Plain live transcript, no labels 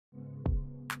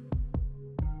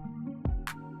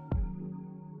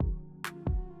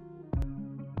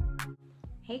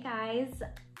Hey guys,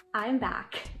 I'm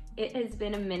back. It has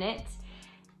been a minute,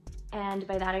 and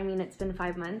by that I mean it's been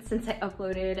 5 months since I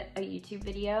uploaded a YouTube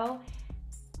video.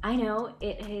 I know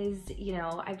it has,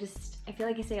 I feel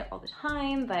like I say it all the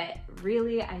time, but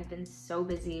really I've been so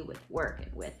busy with work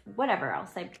and with whatever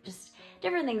else. I've just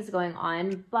different things going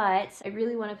on, but I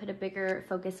really want to put a bigger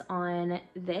focus on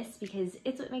this because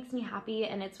it's what makes me happy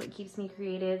and it's what keeps me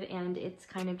creative and it's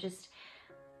kind of just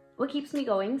what keeps me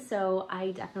going. So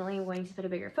I definitely am going to put a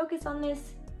bigger focus on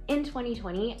this in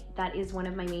 2020. That is one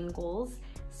of my main goals.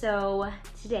 So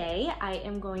today I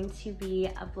am going to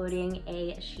be uploading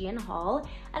a Shein haul.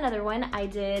 Another one, I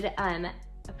did a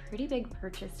pretty big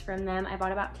purchase from them. I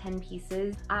bought about 10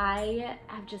 pieces. I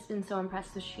have just been so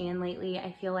impressed with Shein lately.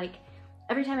 I feel like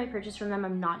every time I purchase from them,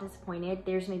 I'm not disappointed.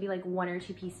 There's maybe like 1 or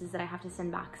 2 pieces that I have to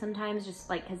send back sometimes just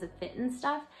like because of fit and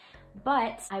stuff.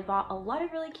 But I bought a lot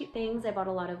of really cute things. I bought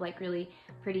a lot of like really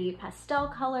pretty pastel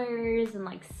colors and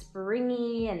like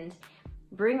springy and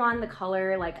bring on the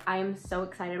color. Like I'm so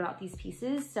excited about these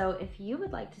pieces. So if you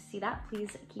would like to see that,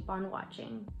 please keep on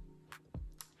watching.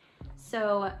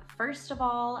 So first of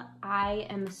all, I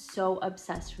am so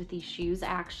obsessed with these shoes. I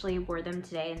actually wore them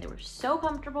today and they were so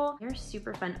comfortable. They're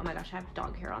super fun. Oh my gosh, I have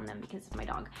dog hair on them because of my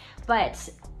dog. But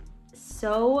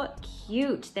so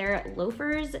cute. They're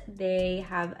loafers. They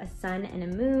have a sun and a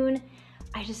moon.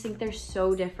 I just think they're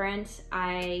so different.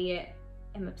 I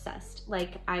am obsessed.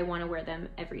 Like I want to wear them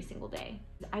every single day.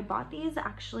 I bought these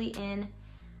actually in,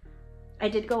 I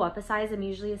did go up a size. I'm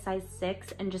usually a size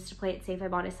 6, and just to play it safe, I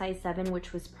bought a size 7,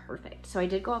 which was perfect. So I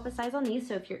did go up a size on these.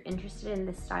 So if you're interested in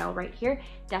this style right here,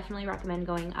 definitely recommend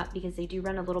going up because they do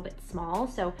run a little bit small.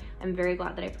 So I'm very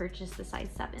glad that I purchased the size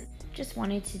 7. Just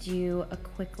wanted to do a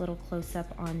quick little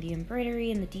close-up on the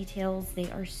embroidery and the details. They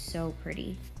are so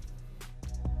pretty.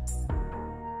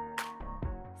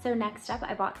 So next up,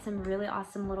 I bought some really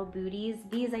awesome little booties.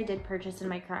 These I did purchase in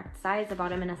my correct size. I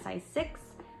bought them in a size 6,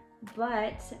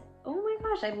 but oh my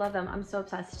gosh, I love them. I'm so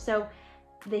obsessed. So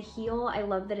the heel, I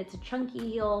love that it's a chunky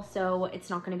heel, so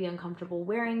it's not gonna be uncomfortable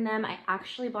wearing them. I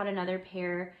actually bought another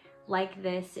pair like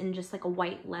this in just like a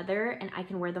white leather, and I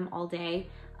can wear them all day.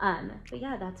 But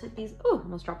yeah, that's what these, oh,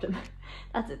 almost dropped them.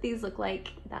 That's what these look like.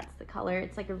 That's the color.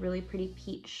 It's like a really pretty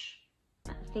peach.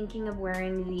 I'm thinking of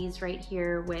wearing these right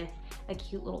here with a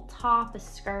cute little top, a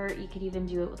skirt. You could even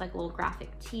do it with like a little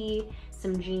graphic tee,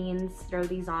 some jeans, throw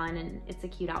these on, and it's a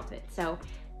cute outfit. So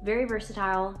very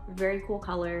versatile, very cool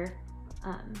color.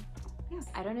 Yeah.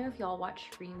 I don't know if y'all watch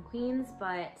Scream Queens,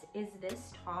 but is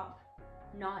this top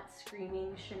not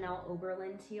screaming Chanel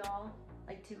Oberlin to y'all?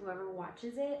 Like to whoever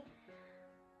watches it?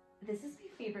 This is my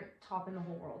favorite top in the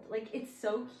whole world. Like it's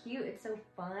so cute, it's so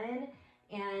fun,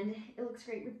 and it looks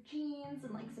great with jeans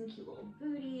and like some cute little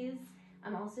booties.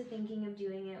 I'm also thinking of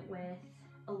doing it with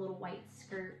a little white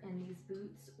skirt and these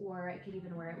boots, or I could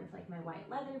even wear it with like my white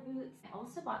leather boots. I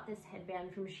also bought this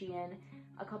headband from Shein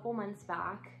a couple months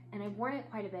back, and I've worn it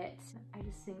quite a bit. I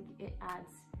just think it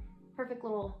adds perfect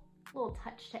little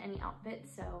touch to any outfit.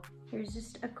 So here's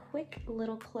just a quick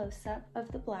little close-up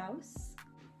of the blouse.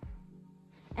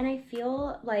 And I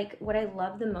feel like what I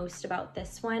love the most about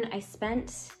this one, I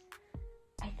spent,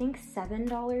 I think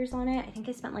 $7 on it. I think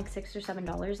I spent like $6 or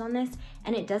 $7 on this,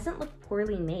 and it doesn't look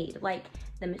poorly made. Like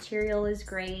the material is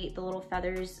great. The little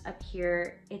feathers up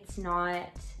here, it's not,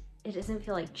 it doesn't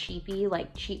feel like cheapy,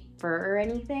 like cheap fur or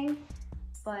anything.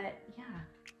 But yeah,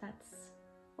 that's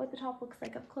what the top looks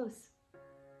like up close.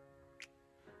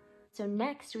 So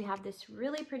next we have this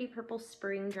really pretty purple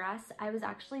spring dress. I was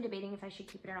actually debating if I should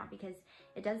keep it or not because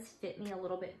it does fit me a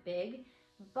little bit big,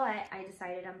 but I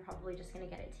decided I'm probably just gonna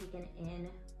get it taken in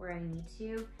where I need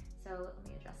to. So let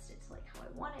me adjust it to like how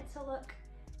I want it to look.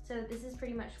 So this is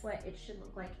pretty much what it should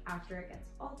look like after it gets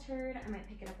altered. I might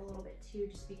pick it up a little bit too,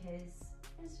 just because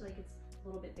I just feel like it's a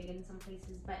little bit big in some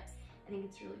places, but I think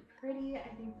it's really pretty.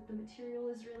 I think that the material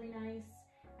is really nice.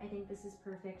 I think this is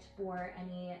perfect for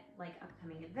any like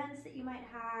upcoming events that you might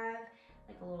have,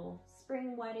 like a little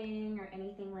spring wedding or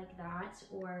anything like that,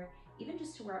 or even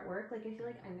just to wear at work. Like I feel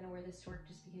like I'm gonna wear this to work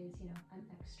just because, you know, I'm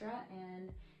extra,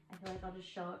 and I feel like I'll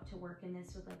just show up to work in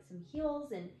this with like some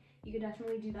heels, and you could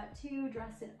definitely do that too,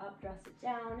 dress it up, dress it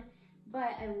down.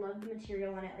 But I love the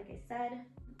material on it, like I said,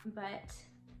 but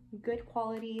good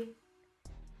quality.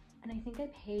 And I think I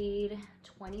paid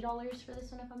 $20 for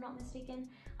this one, if I'm not mistaken.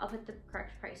 I'll put the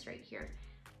correct price right here.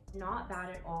 Not bad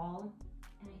at all.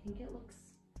 And I think it looks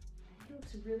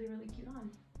really, really cute on.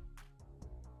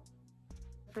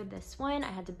 For this one,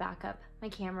 I had to back up my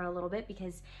camera a little bit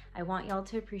because I want y'all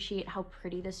to appreciate how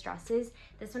pretty this dress is.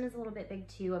 This one is a little bit big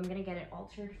too. I'm gonna get it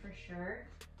altered for sure.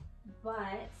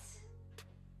 But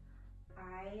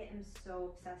I am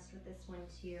so obsessed with this one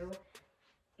too.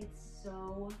 It's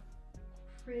so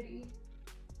pretty.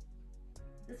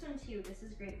 This one too, this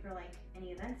is great for like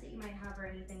any events that you might have or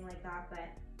anything like that, but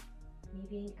me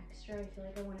being extra, I feel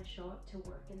like I want to show up to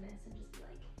work in this and just be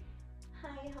like,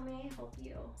 hi, how may I help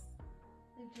you?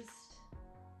 Like just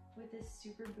with this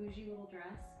super bougie little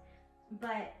dress,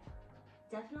 but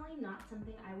definitely not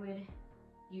something I would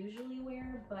usually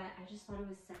wear, but I just thought it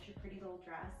was such a pretty little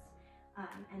dress.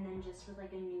 And then just with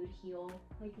like a nude heel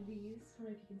like these, I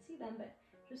don't know if you can see them, but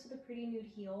just with a pretty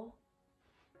nude heel.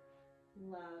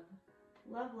 Love,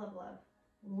 love, love, love,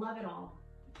 love it all.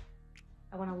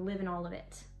 I want to live in all of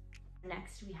it.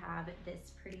 Next we have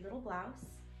this pretty little blouse.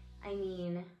 I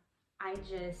mean, I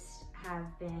just have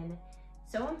been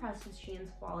so impressed with Shein's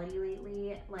quality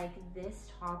lately. Like this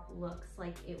top looks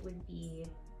like it would be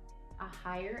a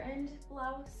higher end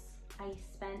blouse. I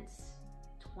spent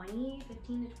 $15 to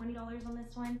 $20 on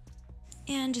this one.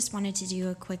 And just wanted to do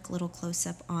a quick little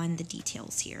close-up on the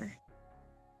details here.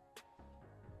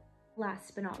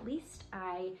 Last but not least,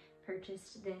 I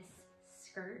purchased this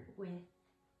skirt with,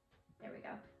 there we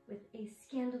go, with a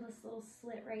scandalous little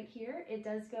slit right here. It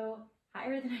does go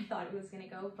higher than I thought it was gonna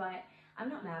go, but I'm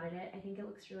not mad at it. I think it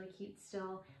looks really cute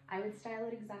still. I would style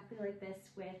it exactly like this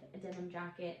with a denim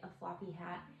jacket, a floppy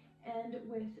hat, and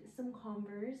with some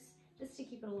Converse, just to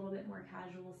keep it a little bit more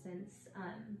casual, since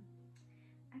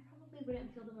I probably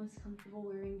wouldn't feel the most comfortable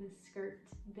wearing this skirt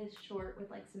this short with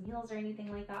like some heels or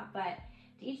anything like that, but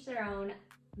to each their own.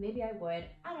 Maybe I would.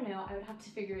 I don't know. I would have to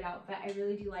figure it out, but I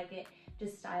really do like it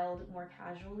just styled more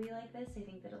casually like this. I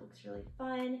think that it looks really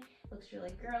fun, looks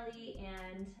really girly,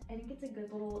 and I think it's a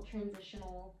good little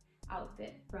transitional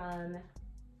outfit from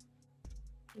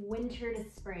winter to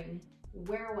spring.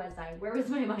 Where was I? Where was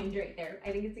my mind right there?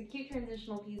 I think it's a cute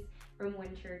transitional piece from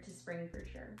winter to spring for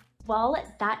sure. Well,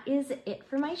 that is it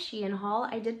for my Shein haul.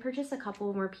 I did purchase a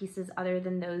couple more pieces other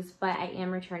than those, but I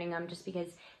am returning them just because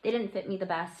they didn't fit me the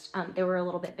best. They were a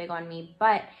little bit big on me,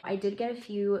 but I did get a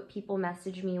few people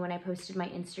message me when I posted my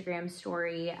Instagram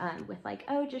story with like,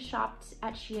 oh, just shopped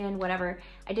at Shein, whatever.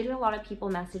 I did get a lot of people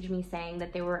message me saying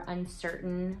that they were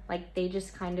uncertain, like they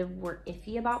just kind of were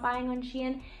iffy about buying on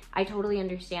Shein. I totally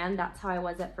understand. That's how I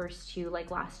was at first too,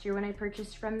 like last year when I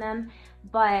purchased from them.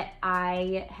 But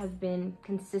I have been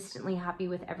consistently happy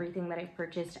with everything that I've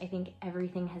purchased. I think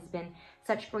everything has been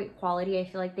such great quality. I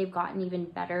feel like they've gotten even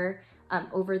better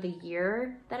over the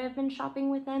year that I've been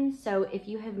shopping with them. So if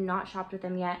you have not shopped with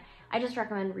them yet, I just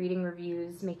recommend reading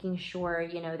reviews, making sure,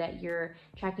 you know, that you're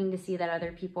checking to see that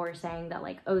other people are saying that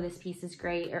like, oh, this piece is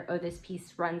great, or oh, this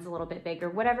piece runs a little bit big, or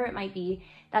whatever it might be.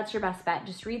 That's your best bet.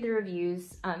 Just read the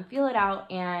reviews, feel it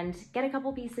out, and get a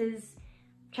couple pieces.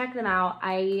 Check them out.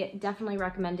 I definitely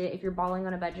recommend it if you're balling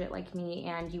on a budget like me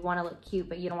and you want to look cute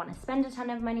but you don't want to spend a ton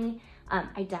of money.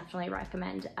 I definitely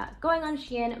recommend going on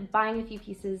Shein, buying a few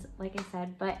pieces like I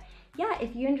said. But yeah,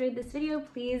 if you enjoyed this video,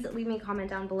 please leave me a comment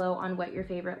down below on what your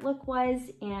favorite look was,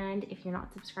 and if you're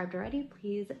not subscribed already,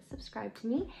 please subscribe to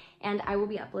me and I will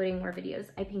be uploading more videos.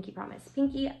 I pinky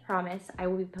promise I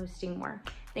will be posting more.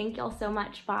 Thank y'all so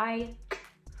much. Bye.